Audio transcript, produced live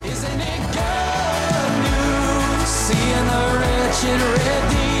and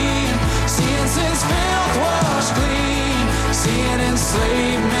redeemed, seeing sin's filth washed clean, seeing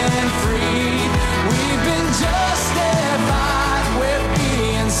enslavement freed. We've been justified, we're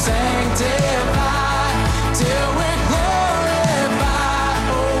being sanctified, till we're glorified.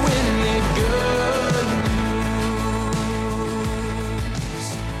 Oh, isn't it good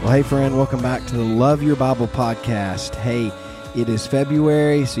news? Well, hey friend, welcome back to the Love Your Bible podcast. Hey, it is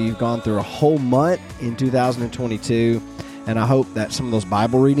February, so you've gone through a whole month in 2022, and I hope that some of those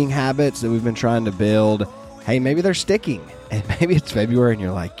Bible reading habits that we've been trying to build, hey, maybe they're sticking, and maybe it's February and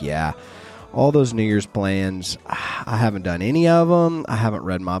you're like, yeah, all those New Year's plans, I haven't done any of them. I haven't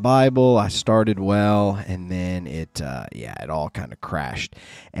read my Bible. I started well, and then it all kind of crashed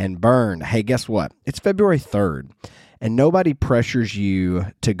and burned. Hey, guess what? It's February 3rd. And nobody pressures you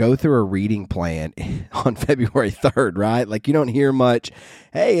to go through a reading plan on February 3rd, right? Like you don't hear much,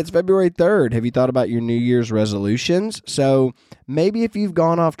 hey, it's February 3rd. Have you thought about your New Year's resolutions? So maybe if you've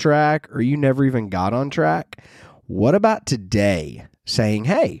gone off track or you never even got on track, what about today saying,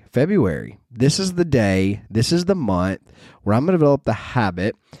 hey, February, this is the day, this is the month where I'm going to develop the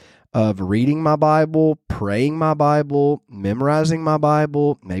habit of reading my Bible, praying my Bible, memorizing my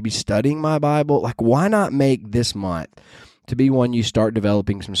Bible, maybe studying my Bible. Like, why not make this month to be one you start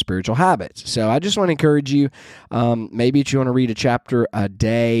developing some spiritual habits? So I just want to encourage you, maybe if you want to read a chapter a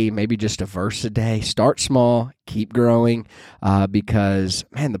day, maybe just a verse a day, start small, keep growing, because,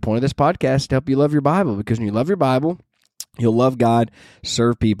 man, the point of this podcast is to help you love your Bible, because when you love your Bible, you'll love God,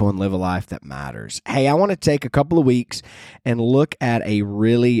 serve people, and live a life that matters. Hey, I want to take a couple of weeks and look at a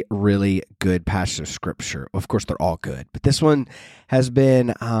really, really good passage of Scripture. Of course, they're all good, but this one has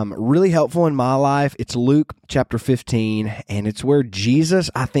been really helpful in my life. It's Luke chapter 15, and it's where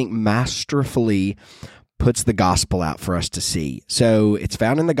Jesus, I think, masterfully puts the gospel out for us to see. So it's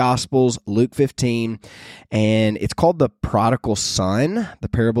found in the Gospels, Luke 15, and it's called the prodigal son, the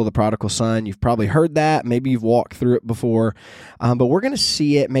parable of the prodigal son. You've probably heard that. Maybe you've walked through it before, but we're going to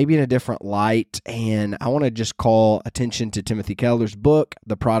see it maybe in a different light, and I want to just call attention to Timothy Keller's book,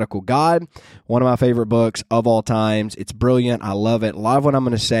 The Prodigal God, one of my favorite books of all times. It's brilliant. I love it. A lot of what I'm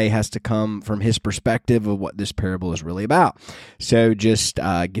going to say has to come from his perspective of what this parable is really about. So just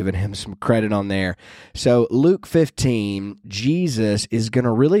giving him some credit on there. So Luke 15, Jesus is going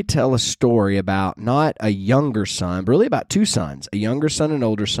to really tell a story about not a younger son, but really about two sons, a younger son, an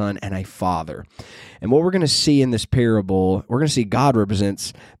older son, and a father. And what we're going to see in this parable, we're going to see God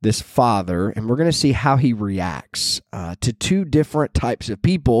represents this father, and we're going to see how he reacts to two different types of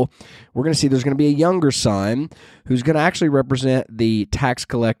people. We're going to see there's going to be a younger son who's going to actually represent the tax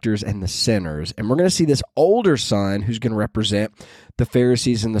collectors and the sinners. And we're going to see this older son who's going to represent the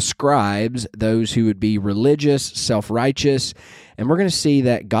Pharisees and the scribes, those who would be religious, self-righteous. And we're going to see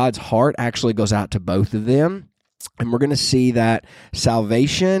that God's heart actually goes out to both of them. And we're going to see that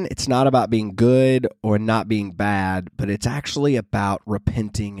salvation, it's not about being good or not being bad, but it's actually about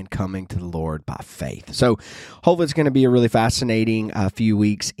repenting and coming to the Lord by faith. So hopefully it's going to be a really fascinating few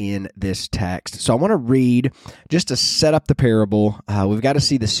weeks in this text. So I want to read just to set up the parable. We've got to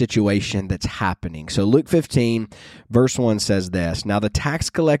see the situation that's happening. So Luke 15, verse 1 says this, "Now the tax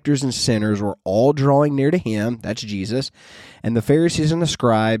collectors and sinners were all drawing near to him," that's Jesus, "and the Pharisees and the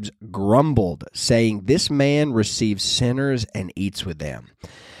scribes grumbled, saying, 'This man receives sinners and eats with them.'"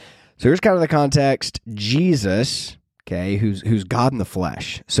 So here's kind of the context. Jesus, okay, who's God in the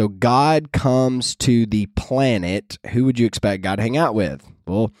flesh. So God comes to the planet. Who would you expect God to hang out with?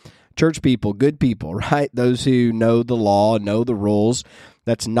 Well, church people, good people, right? Those who know the law, know the rules.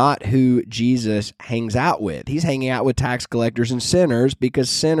 That's not who Jesus hangs out with. He's hanging out with tax collectors and sinners because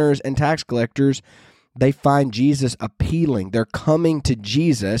sinners and tax collectors, they find Jesus appealing. They're coming to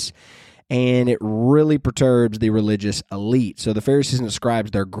Jesus, and it really perturbs the religious elite. So the Pharisees and the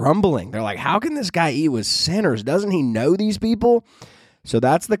scribes, they're grumbling. They're like, how can this guy eat with sinners? Doesn't he know these people? So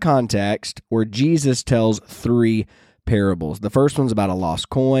that's the context where Jesus tells three parables. The first one's about a lost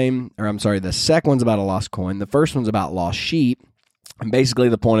coin, the second one's about a lost coin. The first one's about lost sheep. And basically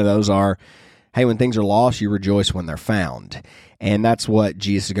the point of those are, hey, when things are lost, you rejoice when they're found. And that's what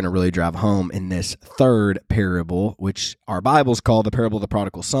Jesus is going to really drive home in this third parable, which our Bibles call the parable of the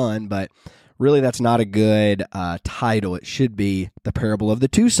prodigal son, but really that's not a good title. It should be the parable of the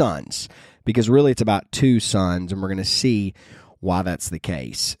two sons, because really it's about two sons, and we're going to see why that's the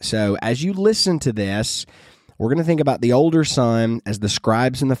case. So as you listen to this, we're going to think about the older son as the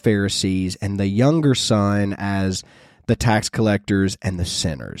scribes and the Pharisees, and the younger son as the tax collectors and the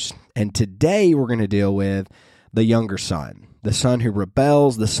sinners. And today we're going to deal with the younger son. the son who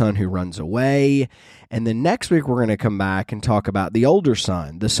rebels, the son who runs away. And then next week, we're going to come back and talk about the older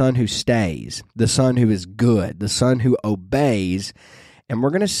son, the son who stays, the son who is good, the son who obeys. And we're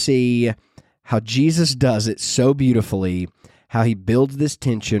going to see how Jesus does it so beautifully, how he builds this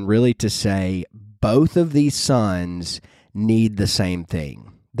tension really to say both of these sons need the same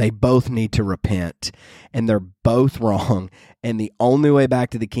thing. They both need to repent, and they're both wrong. And the only way back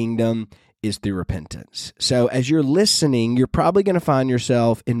to the kingdom is through repentance. So as you're listening, you're probably going to find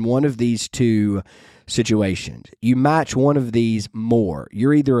yourself in one of these two situations. You match one of these more.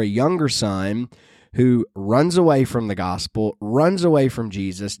 You're either a younger son who runs away from the gospel, runs away from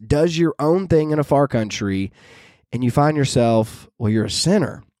Jesus, does your own thing in a far country, and you find yourself, well, you're a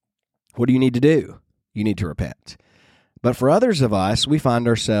sinner. What do you need to do? You need to repent. But for others of us, we find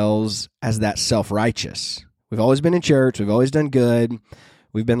ourselves as that self-righteous. We've always been in church. We've always done good.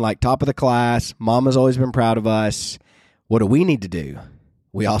 We've been like top of the class. Mama's always been proud of us. What do we need to do?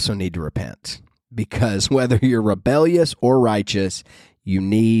 We also need to repent. Because whether you're rebellious or righteous, you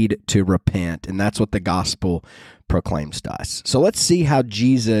need to repent. And that's what the gospel proclaims to us. So let's see how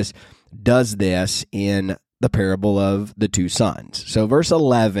Jesus does this in the parable of the two sons. So verse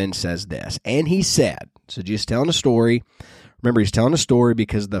 11 says this, and he said, so Jesus telling a story. Remember, he's telling a story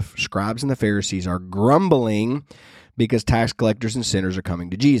because the scribes and the Pharisees are grumbling because tax collectors and sinners are coming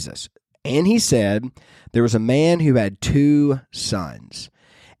to Jesus. And he said, there was a man who had two sons.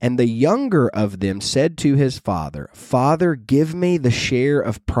 And the younger of them said to his father, Father, give me the share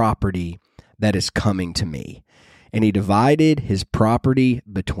of property that is coming to me. And he divided his property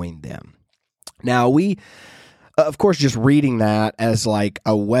between them. Now, we, of course, just reading that as like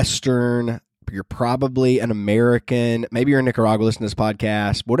a Western, you're probably an American, maybe you're in Nicaragua listening to this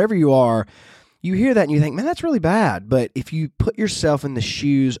podcast, whatever you are, you hear that and you think, man, that's really bad. But if you put yourself in the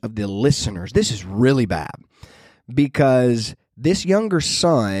shoes of the listeners, this is really bad. Because this younger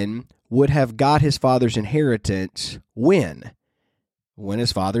son would have got his father's inheritance when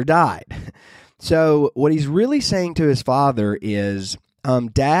his father died. So what he's really saying to his father is,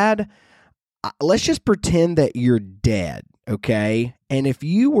 Dad, let's just pretend that you're dead, okay? And if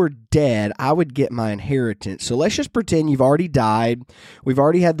you were dead, I would get my inheritance. So let's just pretend you've already died. We've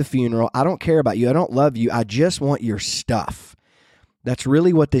already had the funeral. I don't care about you. I don't love you. I just want your stuff. That's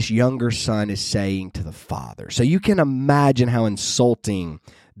really what this younger son is saying to the father. So you can imagine how insulting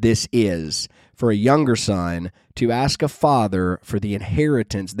this is for a younger son to ask a father for the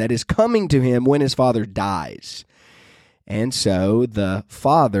inheritance that is coming to him when his father dies. And so the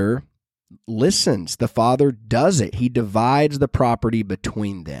father listens. The father does it. He divides the property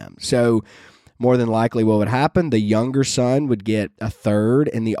between them. So more than likely what would happen, the younger son would get a third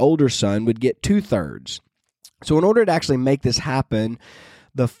and the older son would get 2/3. So in order to actually make this happen,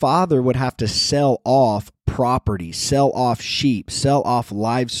 the father would have to sell off property, sell off sheep, sell off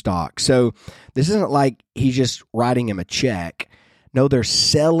livestock. So this isn't like he's just writing him a check. No, they're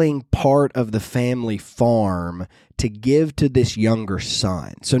selling part of the family farm to give to this younger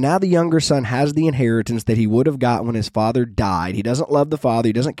son. So now the younger son has the inheritance that he would have got when his father died. He doesn't love the father.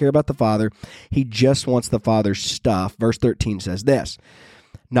 He doesn't care about the father. He just wants the father's stuff. Verse 13 says this,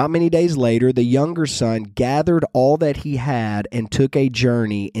 not many days later, the younger son gathered all that he had and took a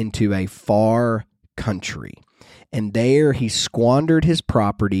journey into a far country. And there he squandered his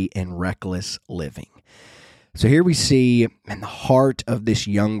property in reckless living. So here we see in the heart of this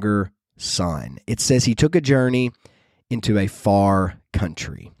younger son, it says he took a journey into a far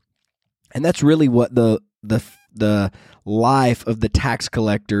country. And that's really what the life of the tax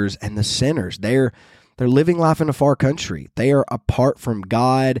collectors and the sinners, they're living life in a far country. They are apart from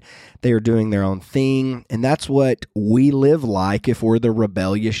God. They are doing their own thing. And that's what we live like if we're the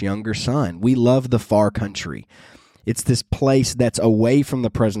rebellious younger son. We love the far country. It's this place that's away from the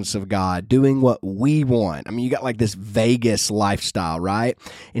presence of God, doing what we want. I mean, you got like this Vegas lifestyle, right?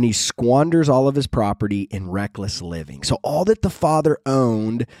 And he squanders all of his property in reckless living. So all that the father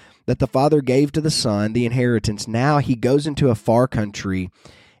owned, that the father gave to the son, the inheritance, now he goes into a far country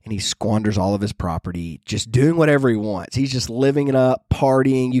and he squanders all of his property, just doing whatever he wants. He's just living it up,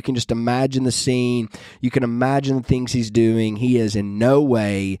 partying. You can just imagine the scene. You can imagine the things he's doing. He is in no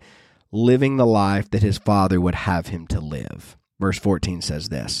way living the life that his father would have him to live. Verse 14 says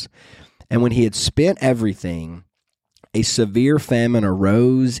this, and when he had spent everything, a severe famine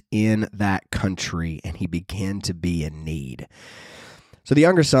arose in that country, and he began to be in need. So the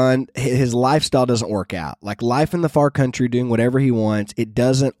younger son, his lifestyle doesn't work out. Like life in the far country, doing whatever he wants, it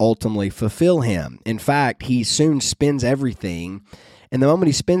doesn't ultimately fulfill him. In fact, he soon spends everything. And the moment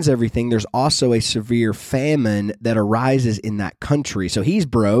he spends everything, there's also a severe famine that arises in that country. So he's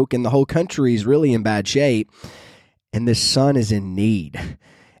broke, and the whole country is really in bad shape. and this son is in need.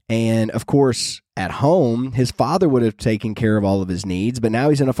 And of course, at home, his father would have taken care of all of his needs, but now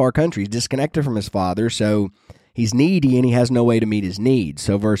he's in a far country. He's disconnected from his father, so he's needy and he has no way to meet his needs.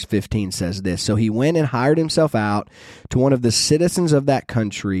 So verse 15 says this, "So he went and hired himself out to one of the citizens of that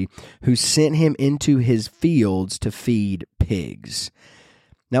country, who sent him into his fields to feed pigs."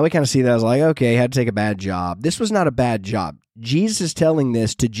 Now we kind of see that as like, okay, he had to take a bad job. This was not a bad job. Jesus is telling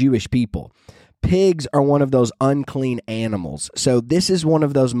this to Jewish people. Pigs are one of those unclean animals. So this is one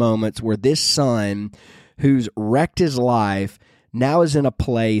of those moments where this son who's wrecked his life now is in a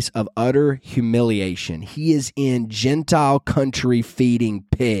place of utter humiliation. He is in Gentile country feeding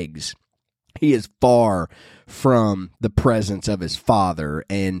pigs. He is far from the presence of his father,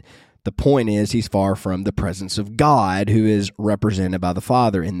 and the point is he's far from the presence of God, who is represented by the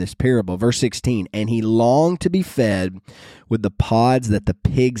Father in this parable. Verse 16, "And he longed to be fed with the pods that the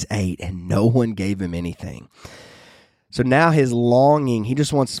pigs ate, and no one gave him anything." So now his longing, he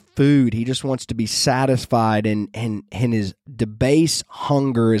just wants food. He just wants to be satisfied, and his debased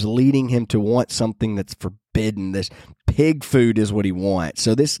hunger is leading him to want something that's forbidden. This pig food is what he wants.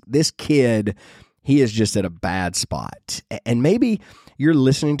 So this kid, he is just at a bad spot. And maybe you're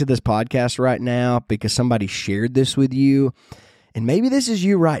listening to this podcast right now because somebody shared this with you, and maybe this is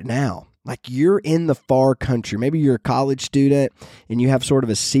you right now. Like you're in the far country. Maybe you're a college student and you have sort of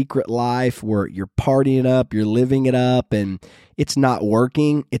a secret life where you're partying up, you're living it up, and it's not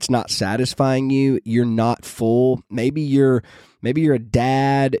working. It's not satisfying you. You're not full. Maybe you're a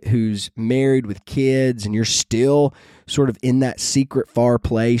dad who's married with kids and you're still sort of in that secret far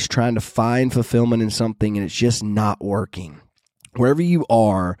place trying to find fulfillment in something, and it's just not working. Wherever you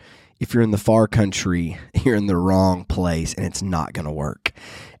are, if you're in the far country, you're in the wrong place and it's not going to work.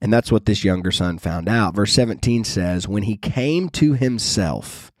 And that's what this younger son found out. Verse 17 says, "When he came to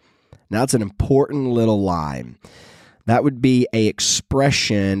himself." Now it's an important little line. That would be an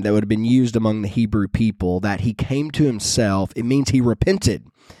expression that would have been used among the Hebrew people, that he came to himself. It means he repented.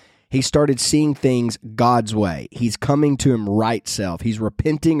 He started seeing things God's way. He's coming to him right self. He's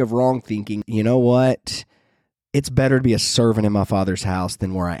repenting of wrong thinking. You know what? It's better to be a servant in my father's house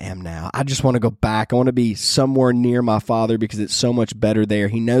than where I am now. I just want to go back. I want to be somewhere near my father because it's so much better there.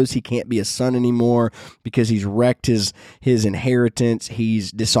 He knows he can't be a son anymore because he's wrecked his inheritance. He's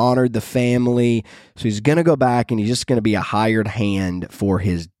dishonored the family. So he's going to go back and he's just going to be a hired hand for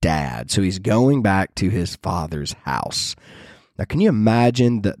his dad. So he's going back to his father's house. Now, can you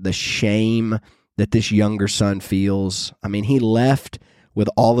imagine the shame that this younger son feels? I mean, he left with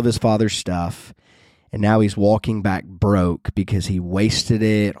all of his father's stuff, and now he's walking back broke because he wasted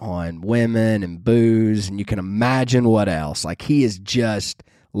it on women and booze, and you can imagine what else. Like, he has just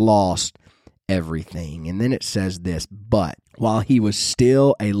lost everything. And then it says this, "But while he was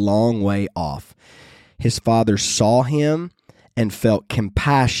still a long way off, his father saw him and felt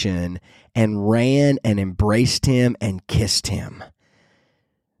compassion and ran and embraced him and kissed him."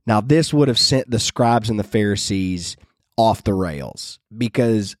 Now, this would have sent the scribes and the Pharisees off the rails,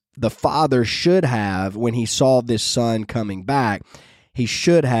 because the father should have, when he saw this son coming back, he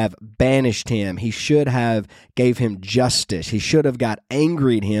should have banished him. He should have gave him justice. He should have got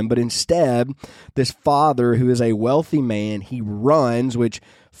angry at him. But instead, this father, who is a wealthy man, he runs, which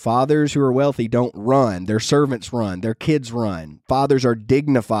fathers who are wealthy don't run. Their servants run. Their kids run. Fathers are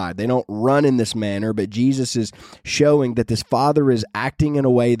dignified. They don't run in this manner. But Jesus is showing that this father is acting in a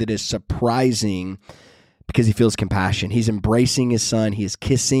way that is surprising, because he feels compassion. He's embracing his son. He is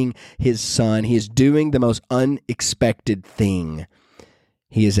kissing his son. He is doing the most unexpected thing.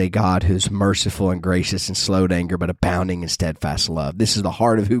 He is a God who's merciful and gracious and slow to anger, but abounding in steadfast love. This is the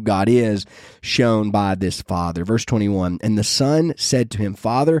heart of who God is, shown by this father. Verse 21, "And the son said to him,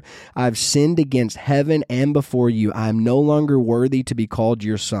 'Father, I've sinned against heaven and before you. I am no longer worthy to be called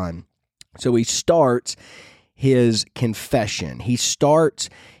your son.'" So he starts his confession. He starts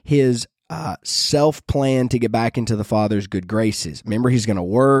his self-plan to get back into the father's good graces. Remember, he's going to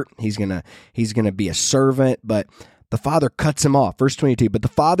work. He's going to be a servant, but the father cuts him off. Verse 22, "But the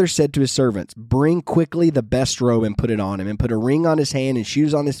father said to his servants, 'Bring quickly the best robe and put it on him, and put a ring on his hand and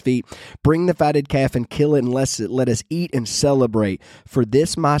shoes on his feet. Bring the fatted calf and kill it, and let us eat and celebrate. For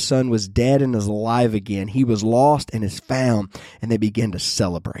this my son was dead and is alive again. He was lost and is found.' And they began to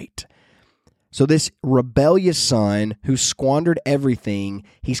celebrate." So this rebellious son who squandered everything,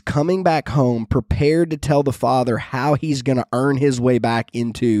 he's coming back home prepared to tell the father how he's going to earn his way back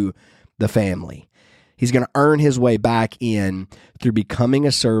into the family. He's going to earn his way back in through becoming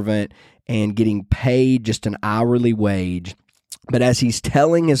a servant and getting paid just an hourly wage. But as he's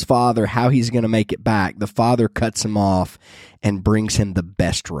telling his father how he's going to make it back, the father cuts him off and brings him the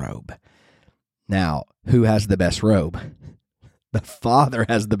best robe. Now, who has the best robe? The Father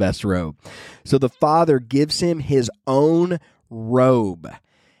has the best robe. So the Father gives him his own robe.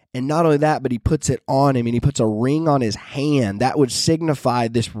 And not only that, but he puts it on him, and he puts a ring on his hand. That would signify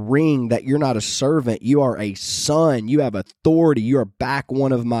this ring that you're not a servant. You are a son. You have authority. You are back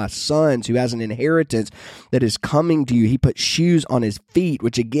one of my sons who has an inheritance that is coming to you. He put shoes on his feet,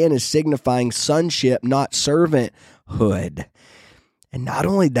 which again is signifying sonship, not servanthood. And not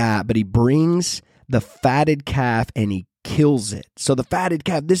only that, but he brings the fatted calf and he kills it. So the fatted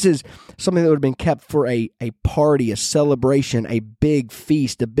calf, this is something that would have been kept for a party, a celebration, a big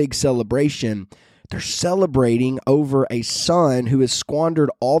feast, a big celebration. They're celebrating over a son who has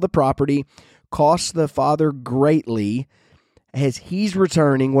squandered all the property, cost the father greatly. As he's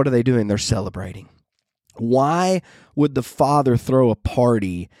returning, what are they doing? They're celebrating. Why would the father throw a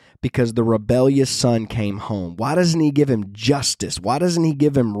party because the rebellious son came home? Why doesn't he give him justice? Why doesn't he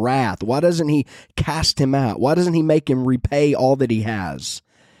give him wrath? Why doesn't he cast him out? Why doesn't he make him repay all that he has?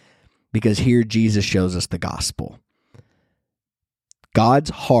 Because here Jesus shows us the gospel. God's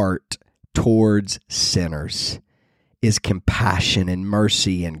heart towards sinners is compassion and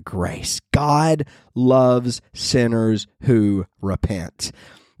mercy and grace. God loves sinners who repent.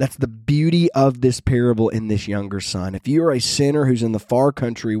 That's the beauty of this parable in this younger son. If you are a sinner who's in the far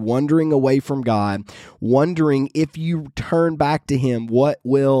country, wandering away from God, wondering if you turn back to him, what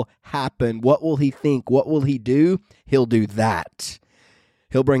will happen? What will he think? What will he do? He'll do that.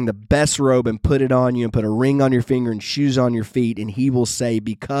 He'll bring the best robe and put it on you and put a ring on your finger and shoes on your feet. And he will say,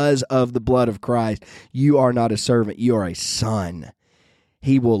 because of the blood of Christ, you are not a servant, you are a son.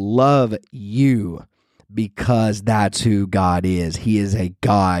 He will love you because that's who God is. He is a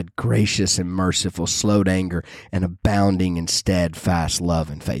God, gracious and merciful, slow to anger, and abounding in steadfast love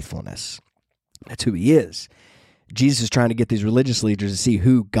and faithfulness. That's who he is. Jesus is trying to get these religious leaders to see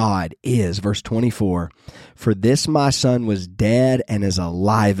who God is. Verse 24, for this my son was dead and is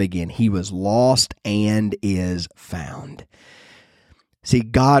alive again. He was lost and is found. See,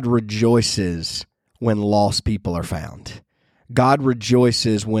 God rejoices when lost people are found. God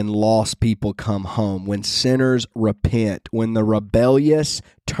rejoices when lost people come home, when sinners repent, when the rebellious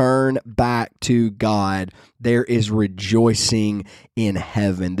turn back to God. There is rejoicing in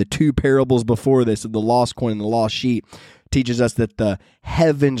heaven. The two parables before this of the lost coin and the lost sheep teaches us that the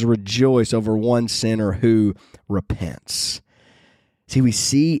heavens rejoice over one sinner who repents. See, we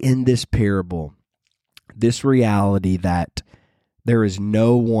see in this parable this reality that there is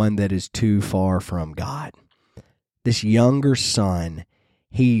no one that is too far from God. This younger son,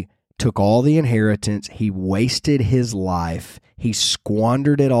 he took all the inheritance, he wasted his life, he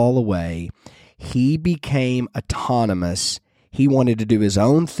squandered it all away, he became autonomous, he wanted to do his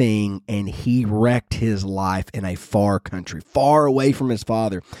own thing, and he wrecked his life in a far country, far away from his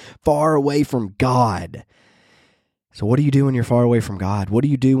father, far away from God. So what do you do when you're far away from God? What do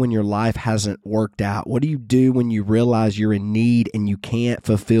you do when your life hasn't worked out? What do you do when you realize you're in need and you can't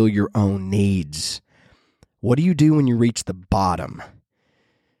fulfill your own needs? What do you do when you reach the bottom?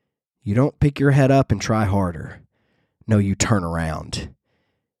 You don't pick your head up and try harder. No, you turn around.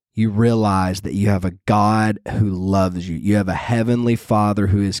 You realize that you have a God who loves you. You have a heavenly Father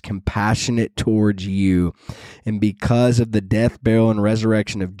who is compassionate towards you. And because of the death, burial, and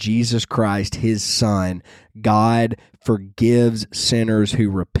resurrection of Jesus Christ, his Son, God forgives sinners who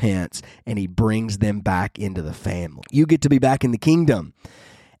repent, and he brings them back into the family. You get to be back in the kingdom.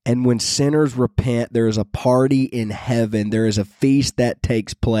 And when sinners repent, there is a party in heaven. There is a feast that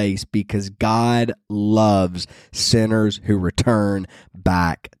takes place because God loves sinners who return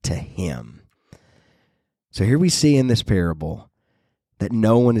back to him. So here we see in this parable that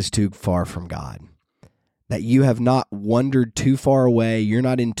no one is too far from God, that you have not wandered too far away. You're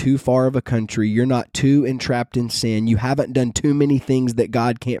not in too far of a country. You're not too entrapped in sin. You haven't done too many things that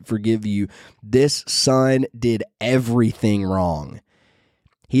God can't forgive you. This son did everything wrong.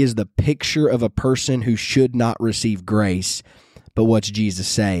 He is the picture of a person who should not receive grace. But what's Jesus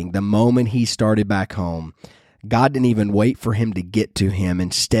saying? The moment he started back home, God didn't even wait for him to get to him.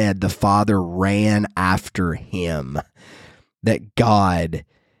 Instead, the Father ran after him. That God,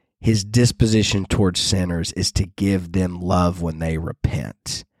 his disposition towards sinners is to give them love when they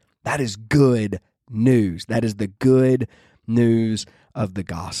repent. That is good news. That is the good news of the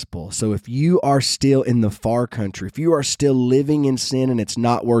gospel. So if you are still in the far country, if you are still living in sin and it's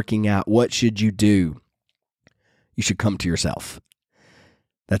not working out, what should you do? You should come to yourself.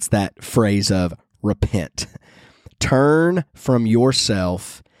 That's that phrase of repent. Turn from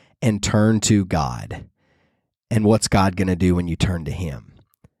yourself and turn to God. And what's God going to do when you turn to him?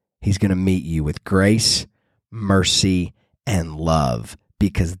 He's going to meet you with grace, mercy, and love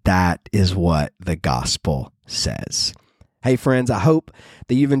because that is what the gospel says. Hey, friends, I hope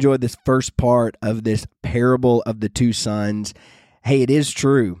that you've enjoyed this first part of this parable of the two sons. Hey, it is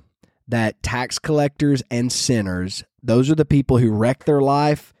true that tax collectors and sinners, those are the people who wreck their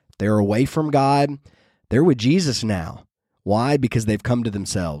life. They're away from God. They're with Jesus now. Why? Because they've come to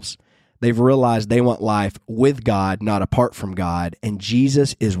themselves. They've realized they want life with God, not apart from God, and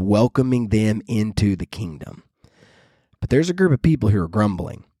Jesus is welcoming them into the kingdom. But there's a group of people who are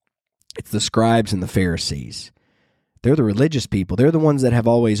grumbling. It's the scribes and the Pharisees. They're the religious people. They're the ones that have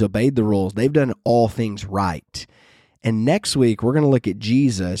always obeyed the rules. They've done all things right. And next week, we're going to look at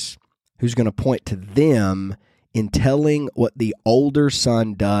Jesus, who's going to point to them in telling what the older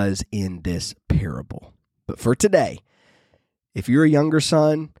son does in this parable. But for today, if you're a younger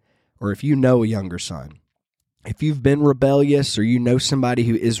son, or if you know a younger son, if you've been rebellious or you know somebody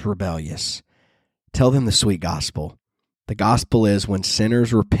who is rebellious, tell them the sweet gospel. The gospel is when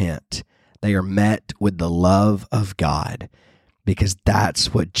sinners repent, they are met with the love of God, because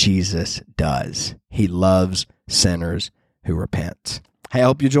that's what Jesus does. He loves sinners who repent. Hey, I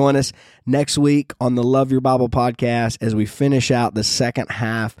hope you join us next week on the Love Your Bible podcast as we finish out the second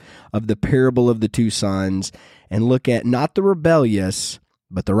half of the parable of the two sons and look at not the rebellious,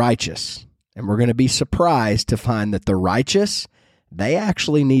 but the righteous. And we're going to be surprised to find that the righteous, they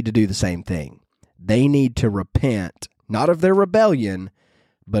actually need to do the same thing. They need to repent, not of their rebellion,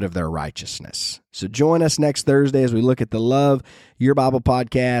 but of their righteousness. So join us next Thursday as we look at the Love Your Bible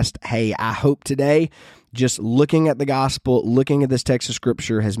podcast. Hey, I hope today, just looking at the gospel, looking at this text of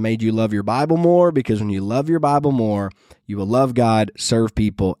scripture has made you love your Bible more, because when you love your Bible more, you will love God, serve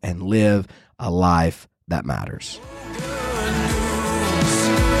people, and live a life that matters.